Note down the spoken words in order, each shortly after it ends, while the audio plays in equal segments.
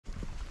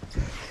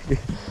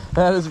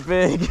That is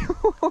big.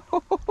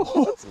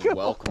 Let's go.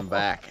 Welcome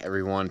back,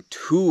 everyone,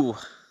 to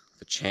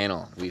the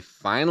channel. We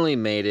finally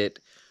made it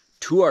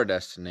to our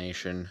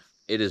destination.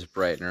 It is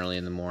bright and early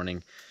in the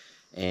morning,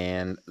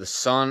 and the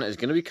sun is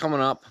going to be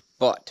coming up,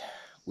 but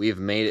we've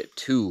made it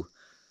to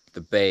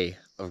the Bay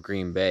of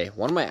Green Bay.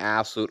 One of my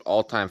absolute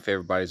all-time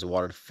favorite bodies of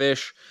water to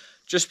fish,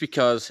 just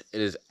because it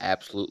is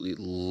absolutely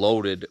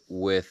loaded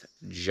with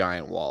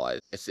giant walleyes.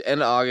 It's the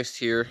end of August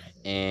here,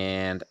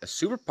 and a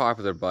super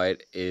popular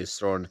bite is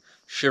throwing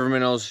shiver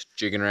minnows,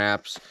 jigging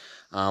wraps,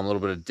 a little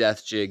bit of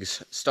death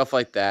jigs, stuff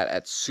like that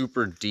at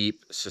super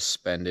deep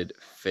suspended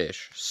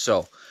fish.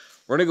 So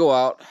we're gonna go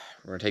out,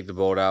 we're gonna take the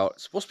boat out.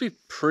 It's supposed to be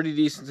pretty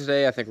decent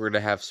today. I think we're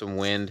gonna have some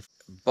wind,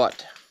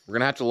 but we're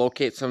gonna have to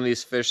locate some of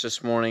these fish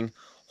this morning.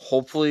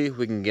 Hopefully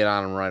we can get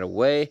on them right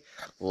away.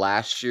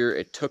 Last year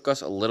it took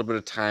us a little bit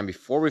of time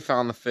before we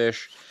found the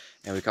fish,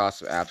 and we caught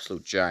some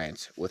absolute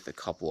giants with a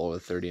couple over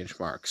the 30-inch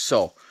mark.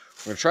 So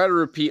we're gonna try to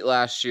repeat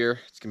last year.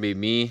 It's gonna be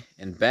me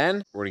and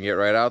Ben. We're gonna get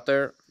right out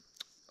there.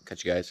 I'll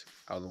catch you guys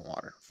out of the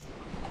water.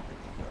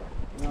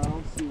 No, I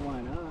don't see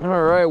why not.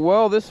 All right,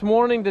 well, this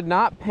morning did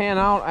not pan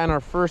out on our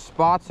first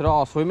spots at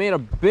all. So we made a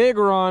big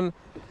run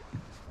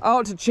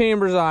out to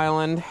Chambers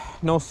Island.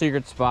 No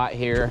secret spot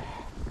here,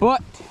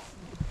 but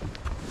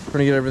we're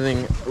gonna get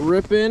everything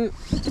ripping.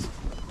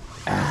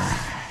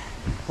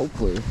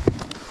 Hopefully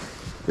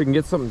we can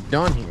get something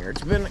done here.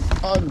 It's been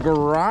a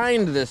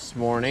grind this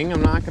morning,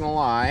 I'm not gonna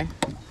lie.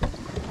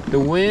 The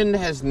wind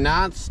has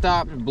not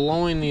stopped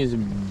blowing these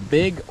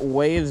big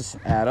waves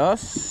at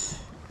us,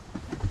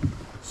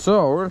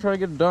 so we're gonna try to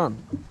get it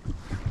done.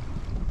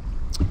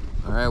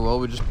 All right, well,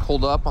 we just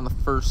pulled up on the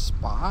first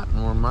spot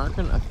and we're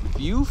marking a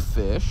few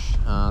fish.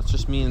 It's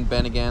just me and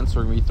Ben again, so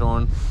we're gonna be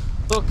throwing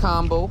little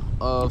combo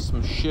of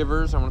some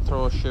shivers. I'm gonna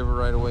throw a shiver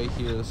right away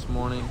here this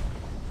morning,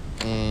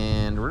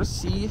 and we're gonna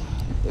see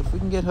if we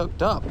can get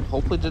hooked up.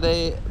 Hopefully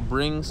today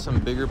brings some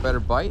bigger,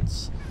 better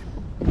bites,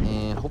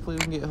 and hopefully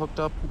we can get hooked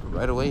up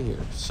right away here.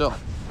 So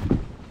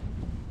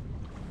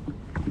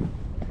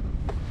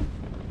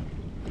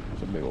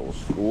it's a big old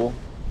school.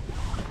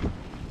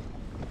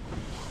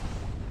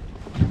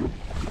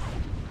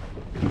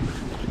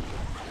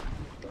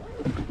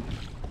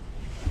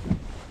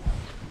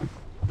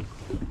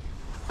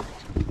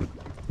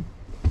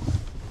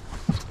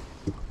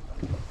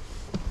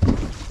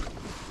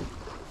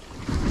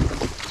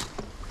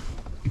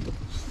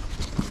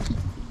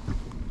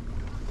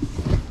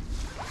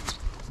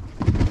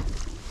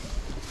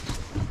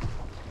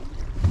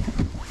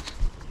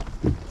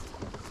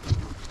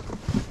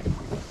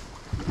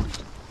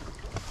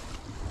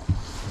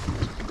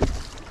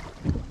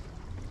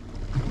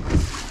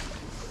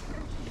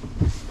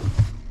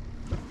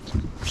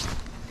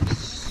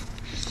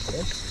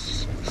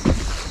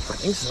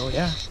 I think so,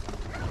 yeah.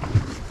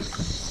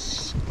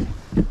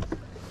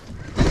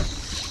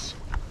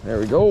 There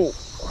we go.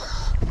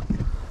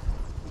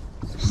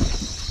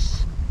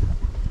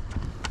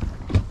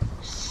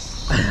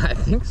 I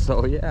think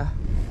so, yeah.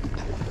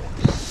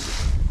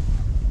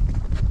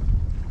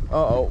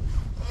 Uh-oh.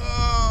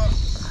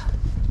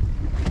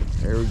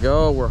 There we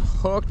go. We're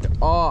hooked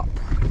up.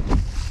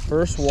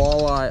 First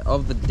walleye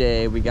of the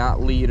day. We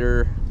got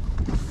leader.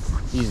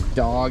 He's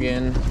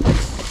dogging.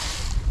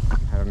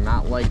 I do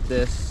not like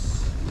this.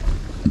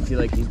 I feel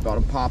like he's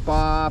about to pop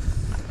off.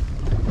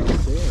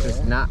 It's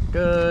just not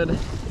good.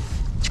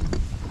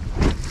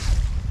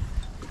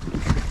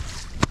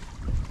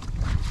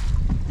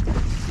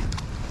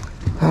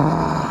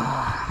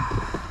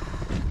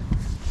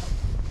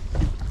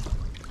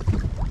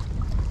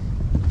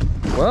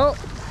 Well,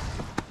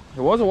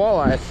 it was a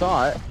walleye. I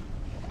saw it.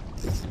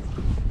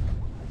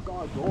 I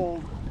saw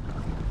gold.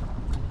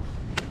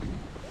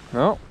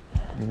 Well,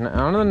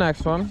 on to the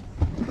next one.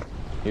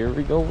 Here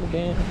we go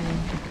again.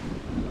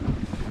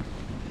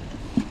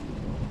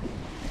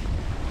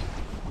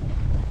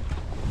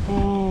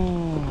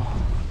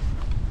 Oh.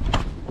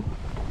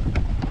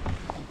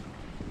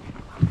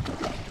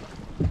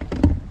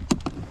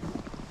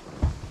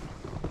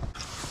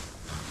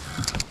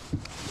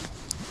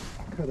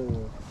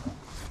 Could've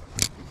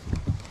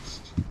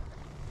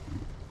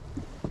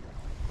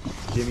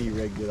Jimmy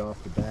rigged it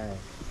off the bag.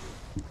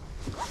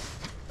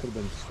 Could have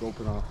been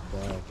scoping off the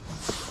bag.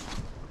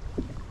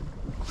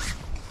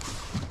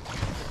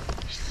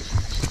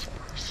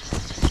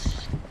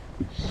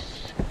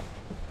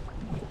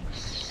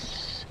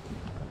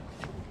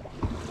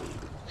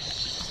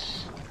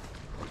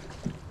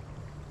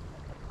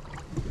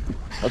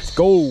 Let's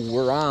go,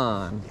 we're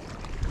on.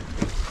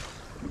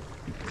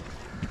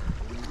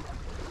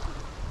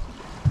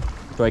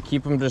 Do I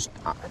keep them just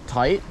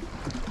tight?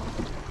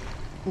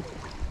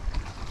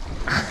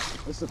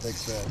 This is a big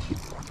fish.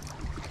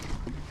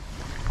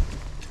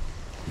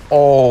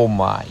 Oh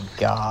my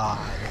God.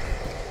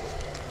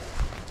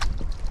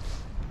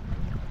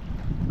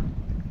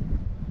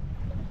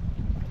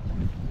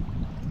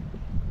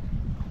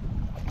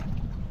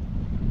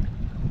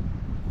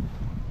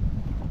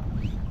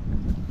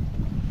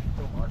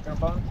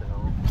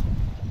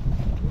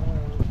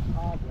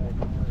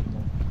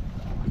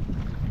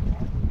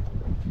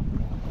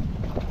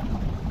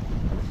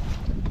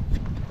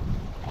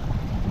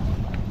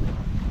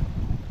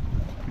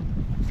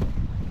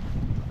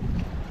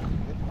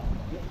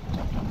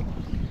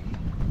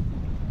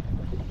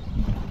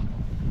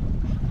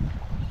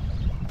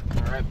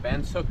 right,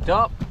 Ben's hooked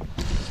up.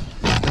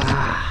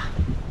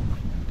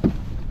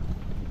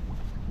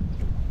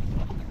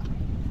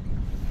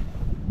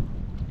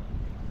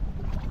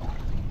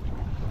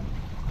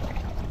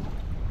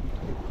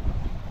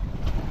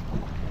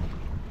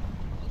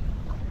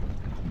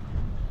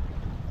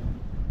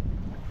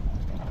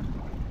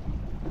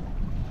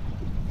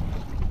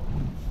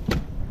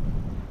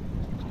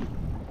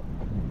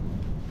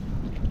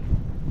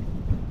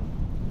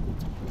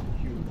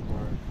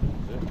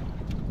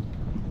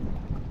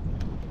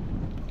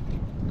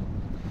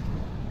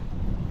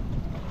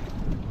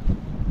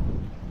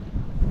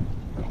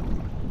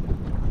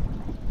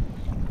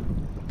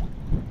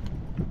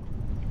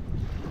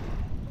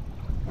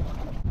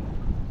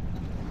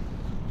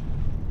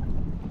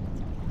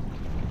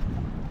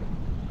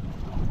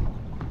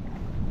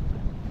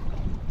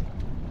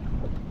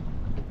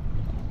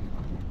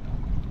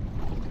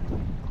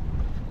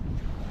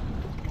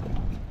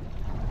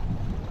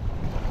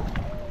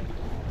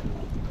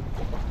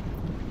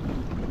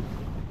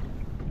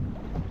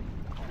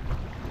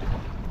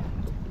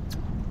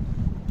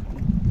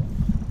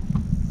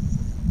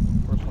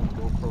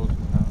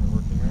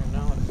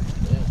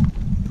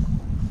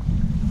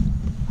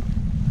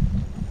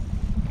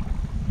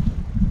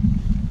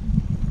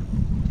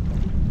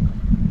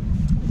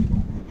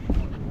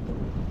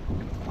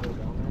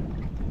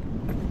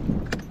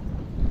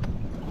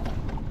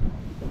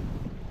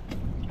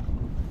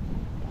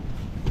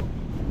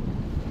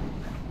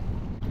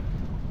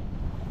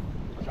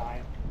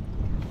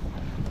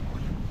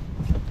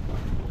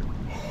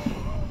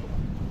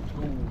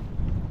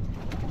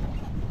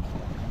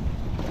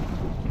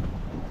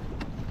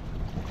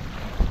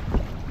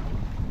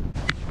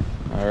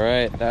 All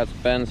right, that's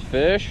Ben's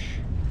fish.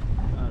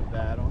 Not a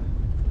bad one.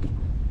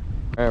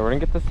 All right, we're gonna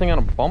get this thing on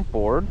a bump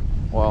board.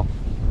 Well,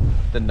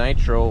 the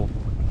nitro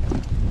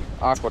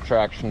aqua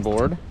traction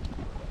board,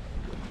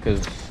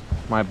 because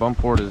my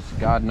bump board is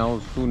God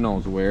knows who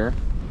knows where.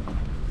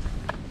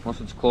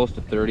 Once it's close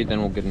to 30, then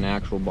we'll get an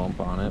actual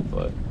bump on it.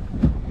 But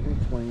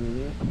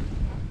 28.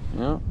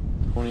 yeah,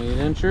 28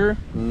 incher,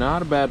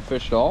 not a bad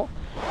fish at all.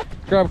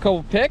 Grab a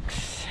couple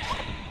picks.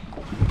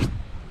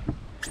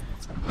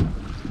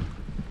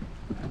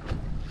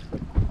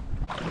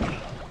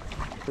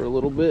 For a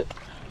little bit.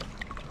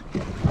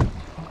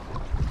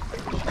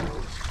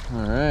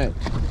 All right,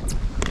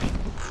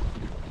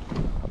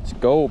 let's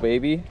go,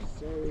 baby.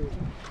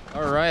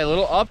 All right, a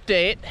little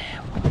update.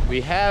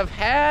 We have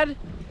had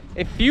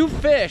a few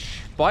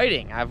fish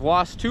biting. I've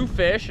lost 2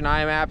 fish and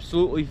I am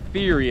absolutely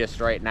furious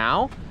right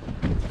now.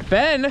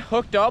 Ben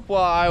hooked up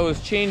while I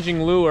was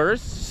changing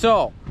lures.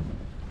 So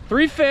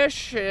 3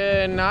 fish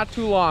in not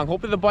too long.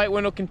 Hopefully the bite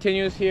window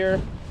continues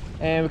here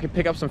and we can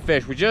pick up some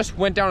fish. We just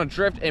went down a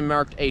drift and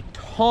marked a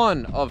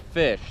ton of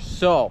fish.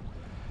 So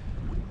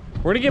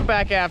we're gonna get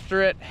back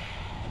after it.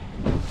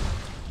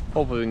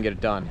 Hopefully we can get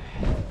it done.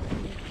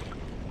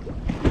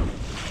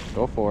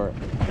 Go for it.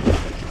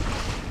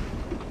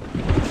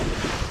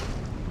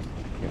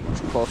 Get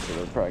much closer,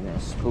 they're probably gonna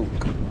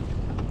spook.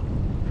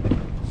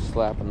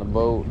 Slapping the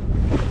boat.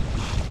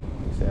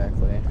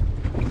 Exactly.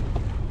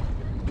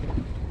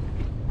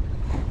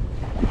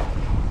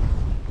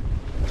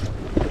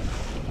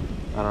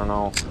 I don't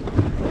know.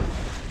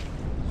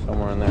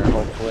 Somewhere in there,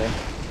 hopefully.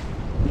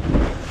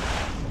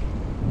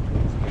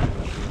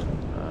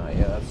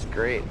 Yeah, that's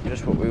great.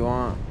 Just what we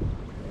want.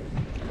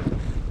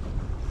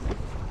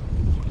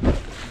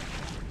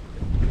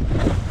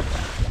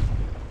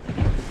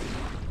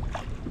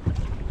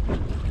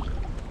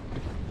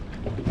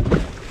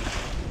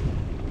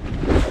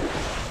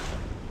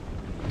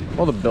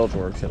 Well, the bilge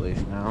works at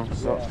least now,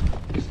 so.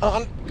 Yeah.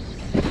 On.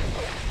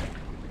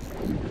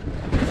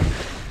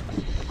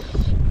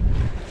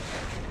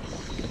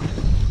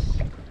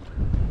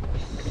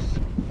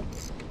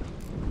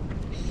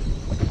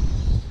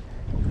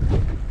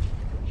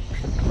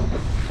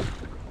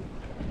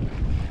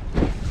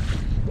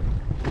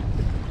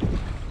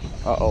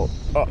 Uh-oh,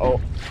 uh-oh,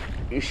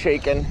 he's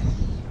shaking.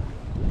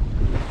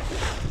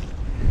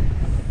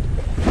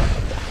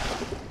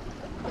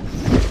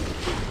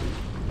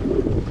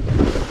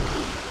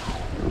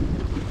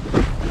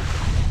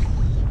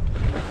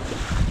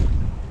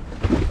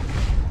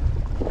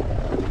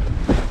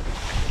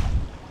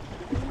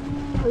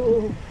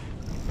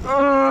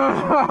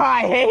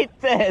 I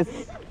hate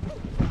this.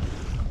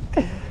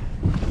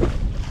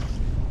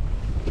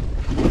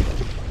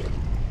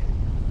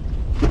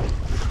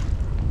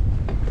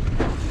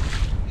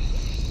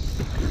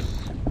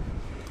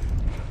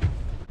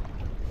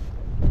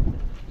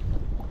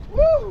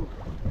 Woo!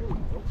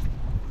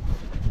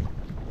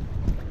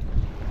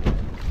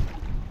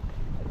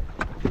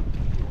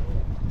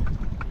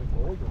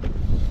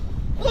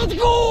 Let's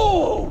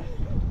go!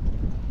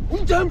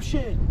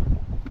 Redemption!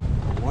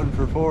 1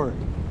 for 4.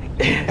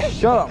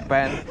 Shut up,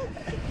 Ben.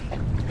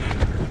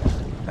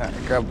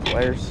 Alright, grab the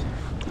pliers.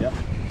 Yep.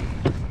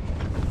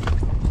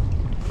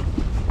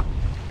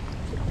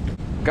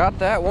 Got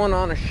that one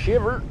on a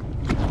shiver.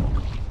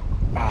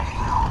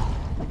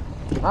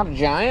 Not a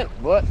giant,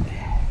 but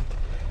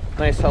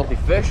nice healthy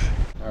fish.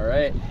 All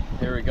right,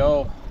 here we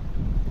go.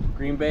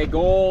 Green Bay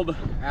Gold.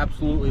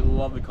 Absolutely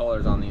love the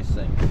colors on these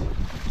things.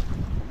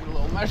 Get a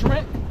little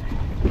measurement.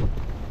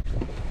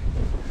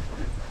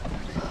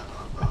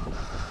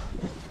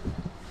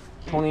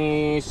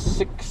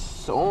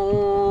 $26.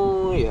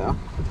 Oh yeah,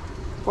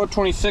 about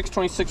 26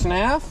 and a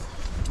half.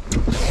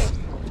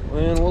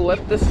 And we'll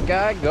let this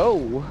guy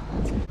go.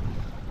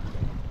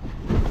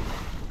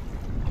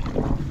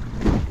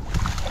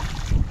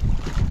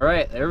 All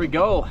right, there we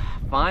go.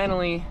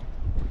 Finally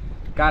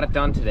got it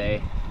done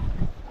today.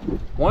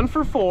 1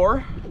 for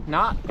 4,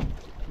 not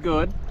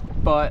good,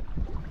 but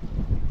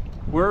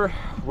we're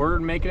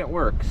making it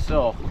work.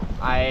 So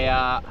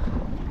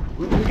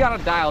we got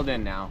it dialed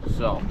in now,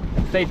 so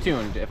stay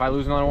tuned. If I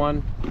lose another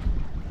one,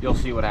 you'll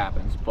see what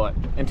happens. But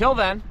until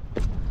then,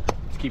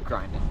 let's keep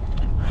grinding.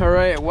 All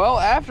right, well,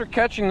 after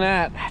catching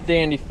that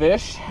dandy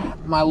fish,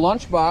 my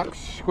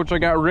lunchbox, which I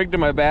got rigged to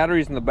my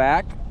batteries in the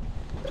back,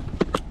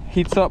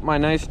 heats up my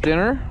nice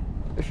dinner.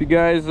 If you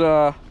guys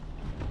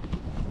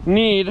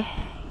need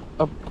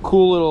a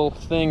cool little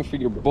thing for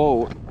your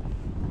boat,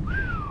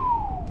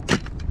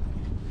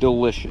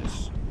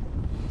 delicious.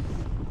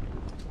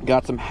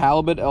 Got some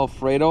halibut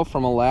Alfredo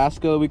from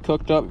Alaska that we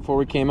cooked up before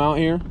we came out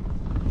here.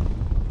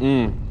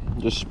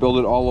 Just spilled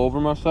it all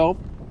over myself.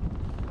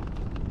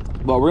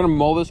 But we're gonna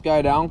mow this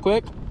guy down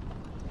quick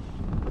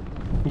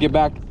and get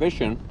back to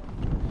fishing.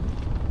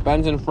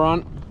 Ben's in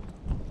front.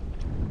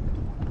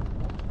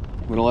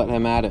 I'm gonna let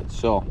him at it.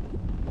 So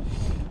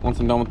once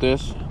I'm done with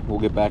this, we'll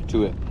get back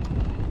to it.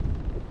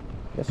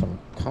 Guess I'm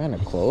kind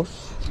of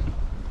close.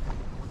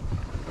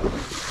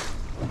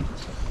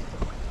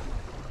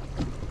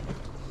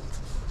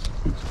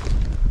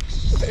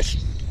 Fish.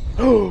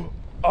 Oh!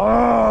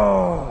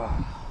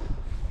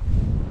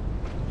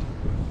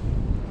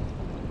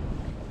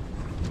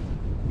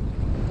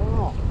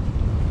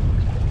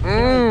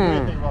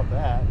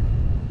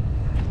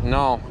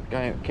 No,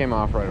 it came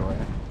off right away.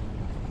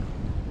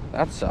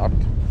 That sucked.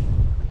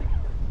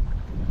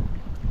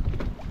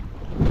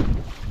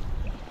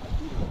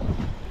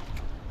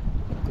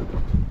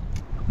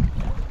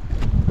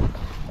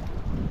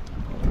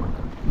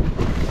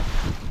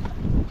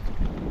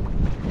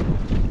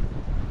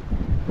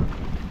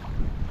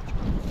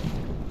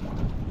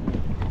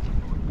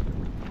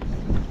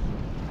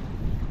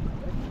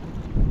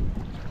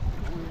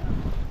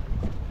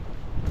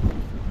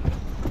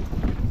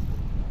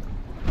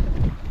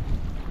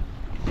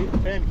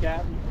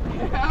 Captain.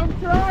 Yeah, I'm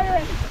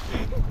trying.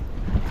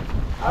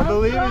 I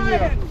believe in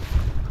you.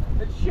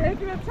 It's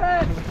shaking its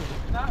head.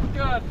 Not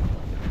good.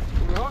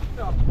 We hooked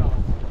up though.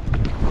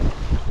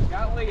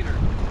 Got leader.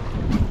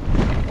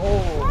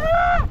 Oh.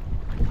 Ah!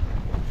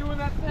 It's doing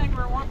that thing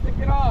where it wants to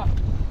get off.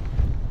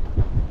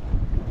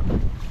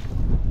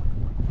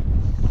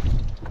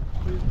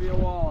 Please be a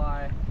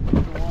walleye. It's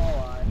a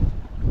walleye.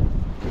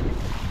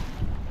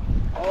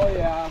 Oh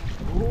yeah.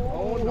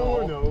 Oh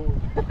no. No.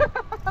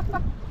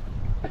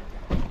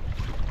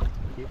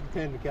 Keep him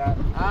tender,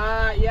 Captain.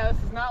 Yeah,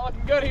 this is not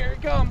looking good. Here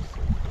he comes.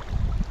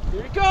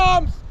 Here he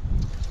comes.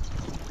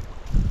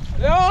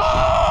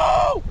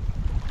 No!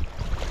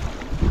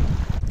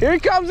 Here he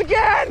comes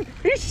again.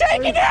 He's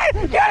shaking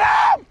it. Get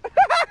him!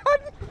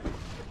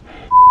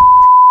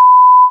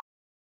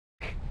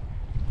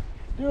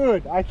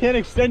 Dude, I can't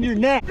extend your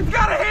neck. It's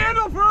got a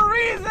handle for a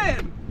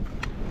reason.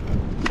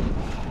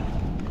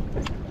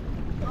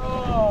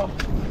 Oh,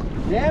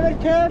 Damn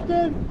it,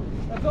 Captain.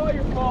 that's all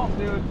your fault,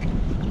 dude.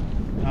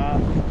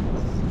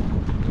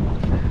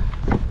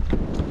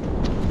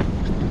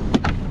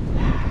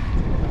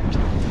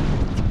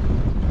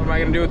 What am I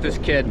gonna do with this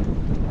kid?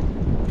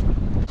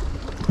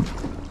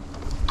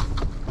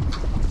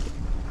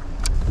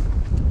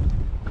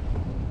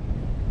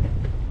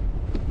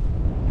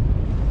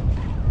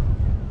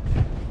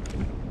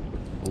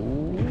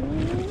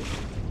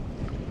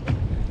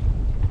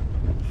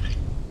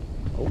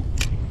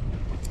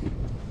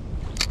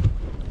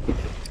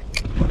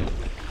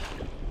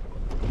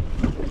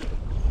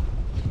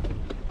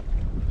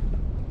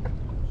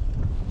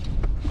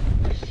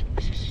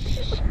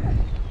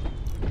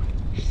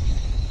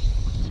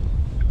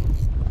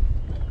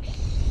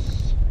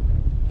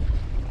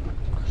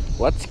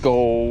 Let's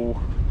go.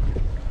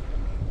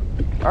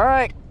 All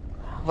right,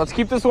 let's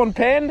keep this one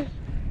pinned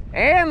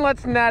and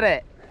let's net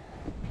it.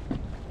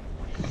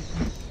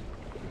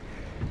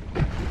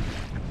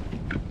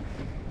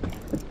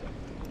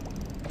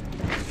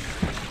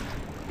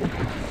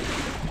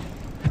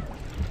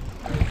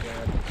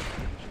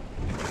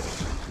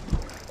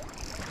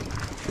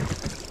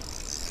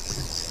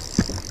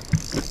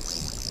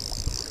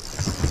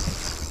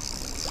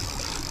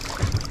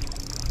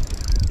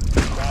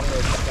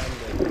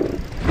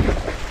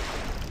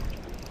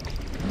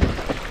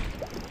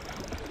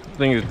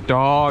 Thing is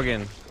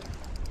dogging.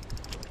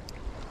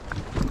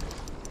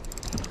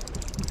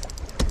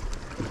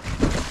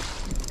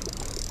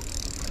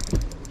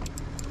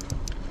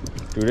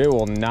 Dude, it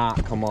will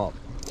not come up.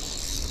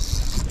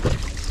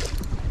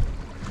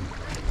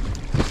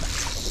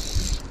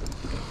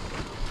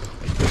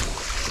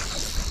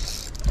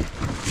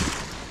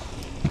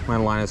 My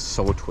line is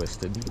so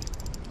twisted.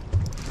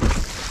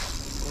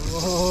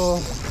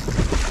 Oh.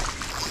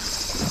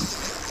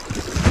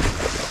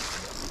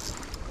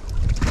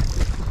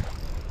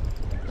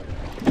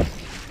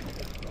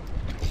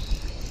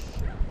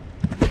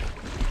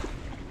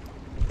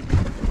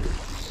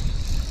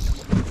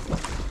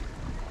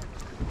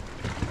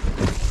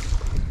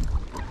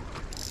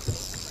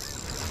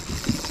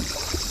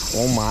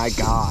 Oh my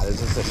God, is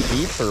this a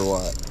sheep or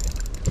what?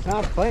 It's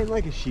not fighting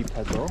like a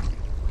sheephead though.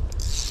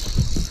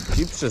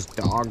 Sheep's just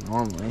dog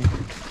normally.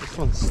 This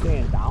one's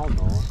staying down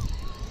though.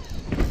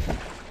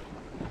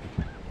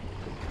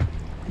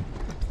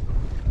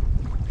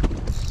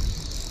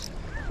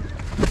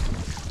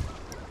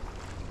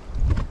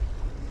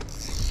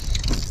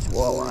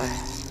 Walleye.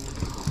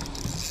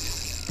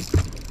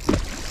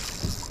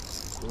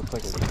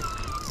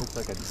 Looks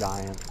like a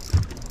giant.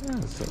 Yeah,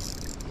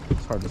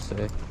 it's hard to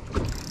say.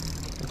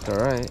 It's all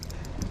right.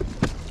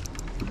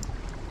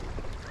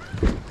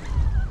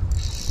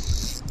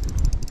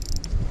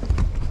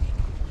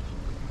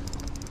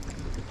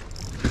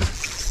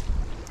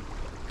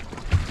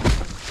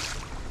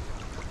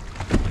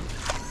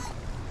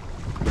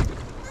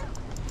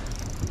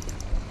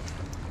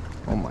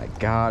 Oh my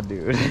God,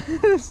 dude.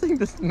 This thing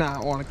does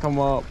not want to come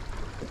up.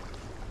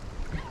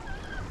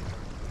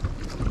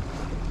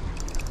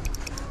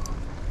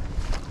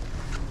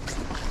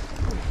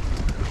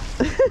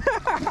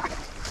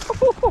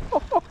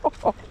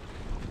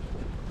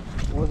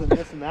 Wasn't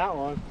missing that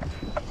one.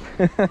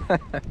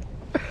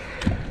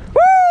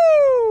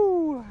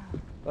 Woo!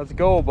 Let's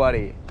go,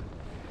 buddy.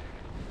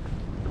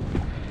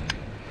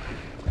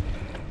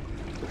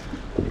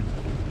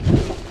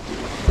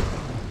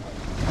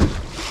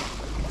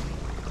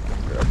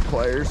 Grab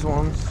players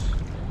ones.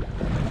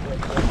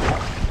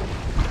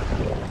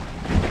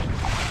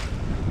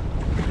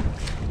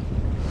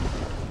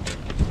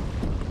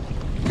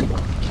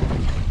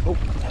 Oh,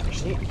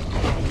 actually,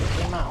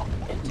 came out.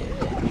 It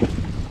did.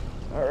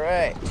 All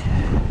right.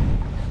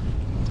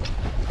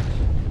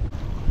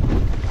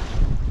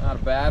 Not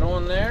a bad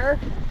one there.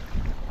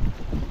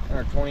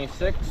 Another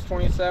 26,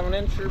 27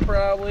 incher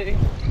probably.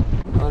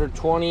 Another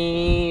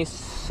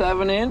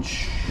 27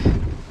 inch.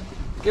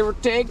 Give or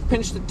take,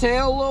 pinch the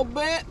tail a little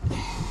bit.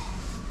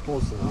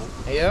 Close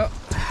enough. Yep.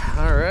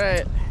 All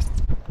right.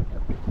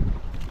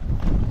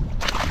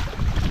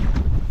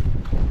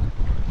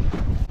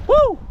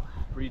 Woo!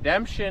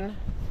 Redemption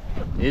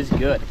is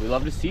good. We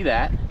love to see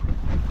that.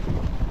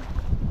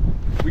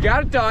 We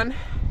got it done.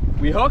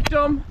 We hooked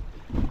them.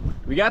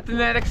 We got the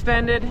net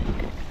extended.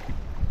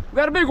 We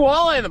got a big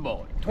walleye in the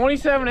boat.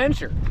 27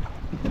 incher.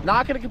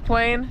 Not gonna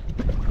complain.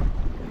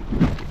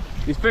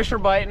 These fish are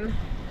biting.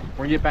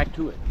 We're gonna get back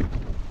to it.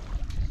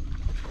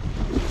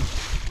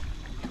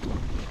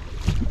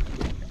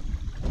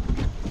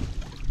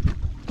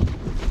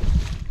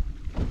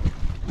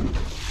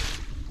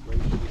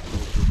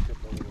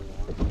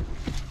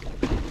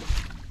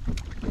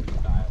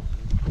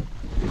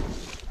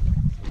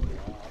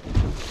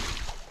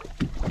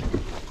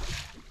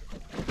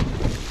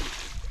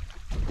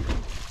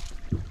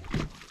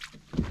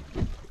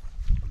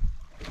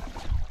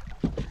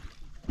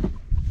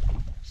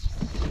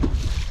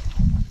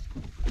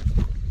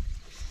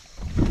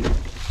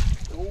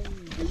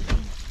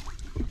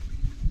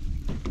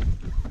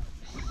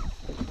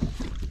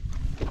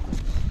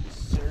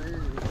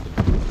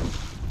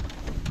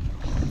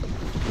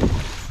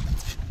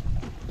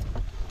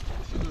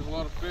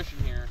 Fish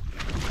in here.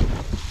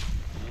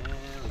 Yeah,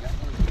 we got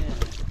one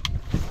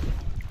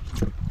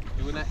again.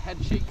 Doing that head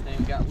shake thing.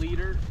 We got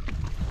leader.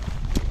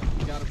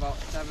 He got about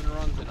 7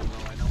 runs in him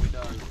though. I know he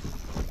does.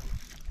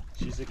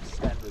 She's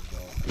extended though.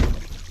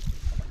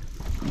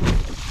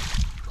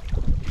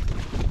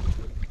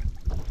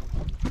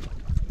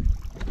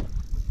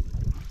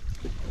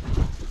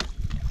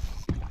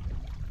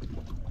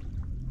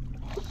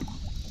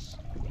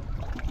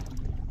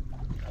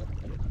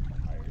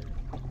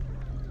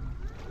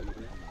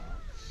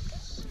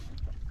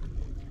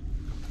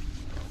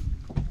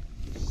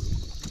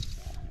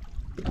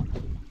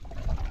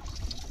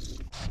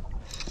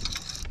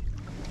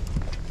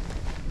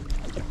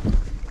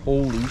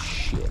 Holy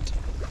shit.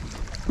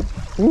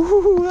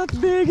 Ooh, that's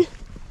big.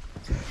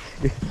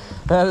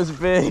 That is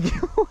big.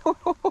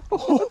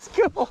 Let's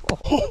go.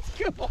 Let's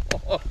go.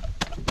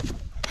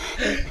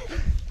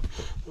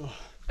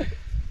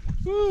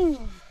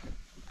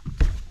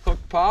 Hook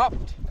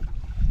popped.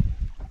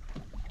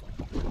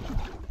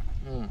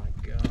 Oh my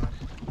God.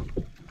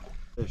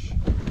 Fish.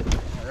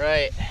 All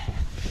right.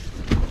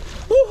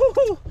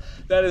 Woo-hoo-hoo.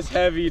 That is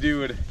heavy,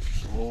 dude.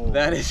 Oh.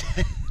 That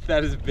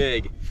is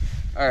big.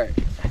 All right.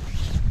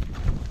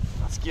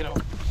 Let's get a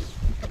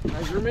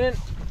measurement.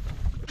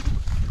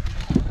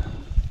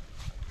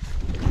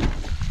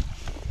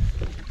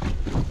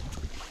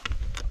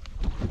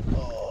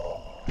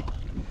 Oh,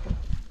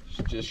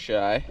 she's just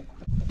shy.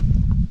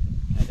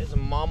 That is a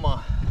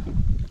mama.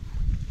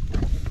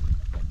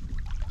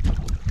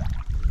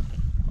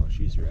 Oh,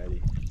 she's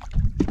ready.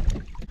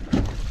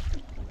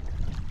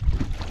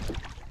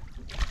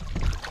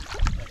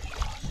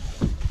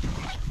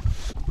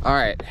 All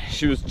right,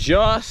 she was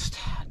just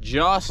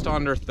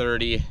under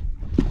 30.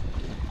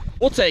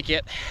 We'll take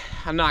it.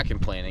 I'm not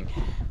complaining.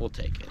 We'll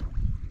take it.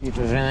 See if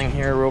there's anything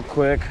here real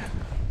quick.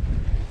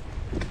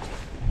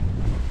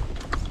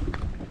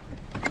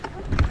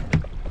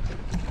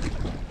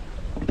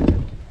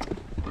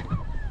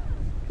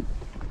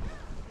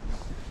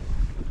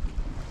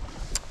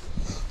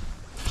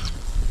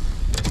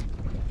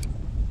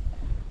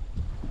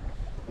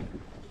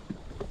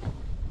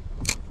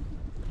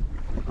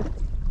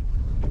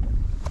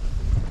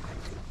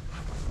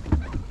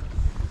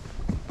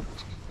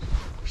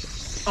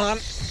 On.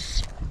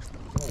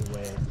 No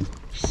way.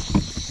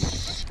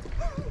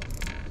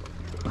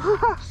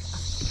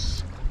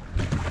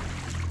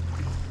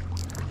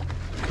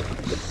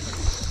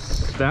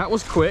 That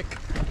was quick.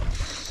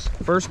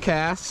 First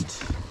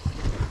cast.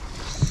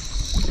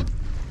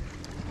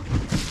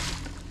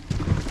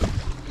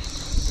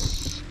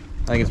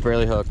 I think it's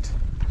barely hooked.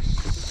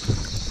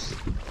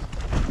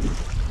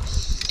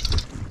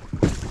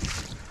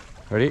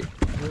 Ready?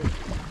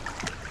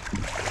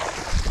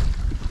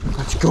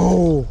 Let's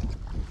go.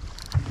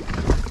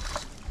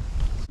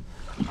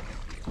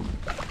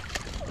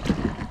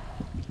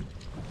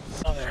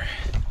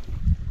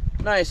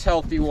 Nice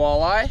healthy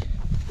walleye,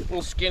 a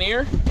little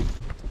skinnier.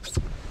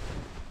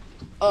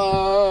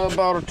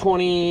 About a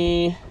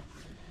 27.5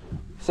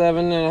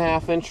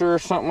 incher or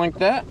something like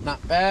that.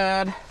 Not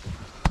bad.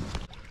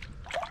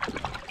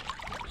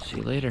 See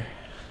you later.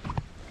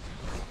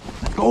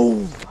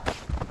 Go.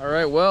 All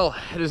right, well,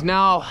 it is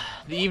now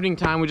the evening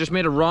time. We just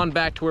made a run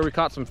back to where we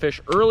caught some fish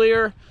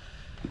earlier.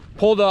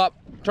 Pulled up,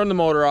 turned the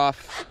motor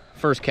off,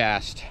 first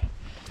cast,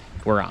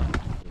 we're on.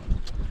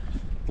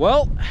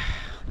 Well,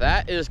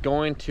 that is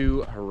going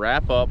to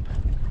wrap up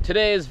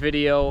today's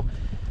video.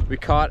 We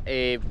caught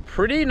a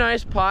pretty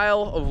nice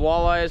pile of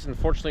walleyes.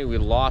 Unfortunately, we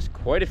lost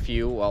quite a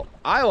few. Well,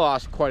 I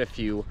lost quite a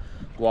few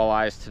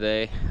walleyes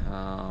today.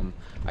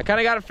 I kind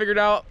of got it figured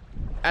out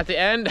at the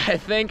end, I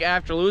think,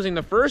 after losing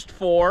the first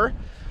 4.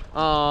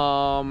 But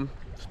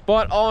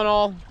all in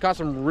all, caught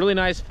some really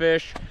nice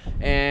fish,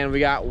 and we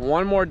got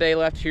one more day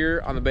left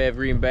here on the Bay of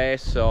Green Bay.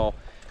 So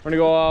we're gonna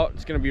go out.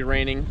 It's gonna be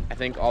raining, I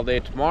think, all day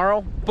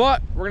tomorrow,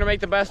 but we're gonna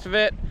make the best of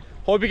it.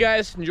 Hope you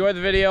guys enjoyed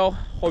the video.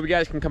 Hope you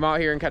guys can come out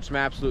here and catch some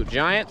absolute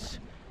giants.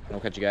 And I'll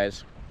catch you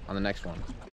guys on the next one.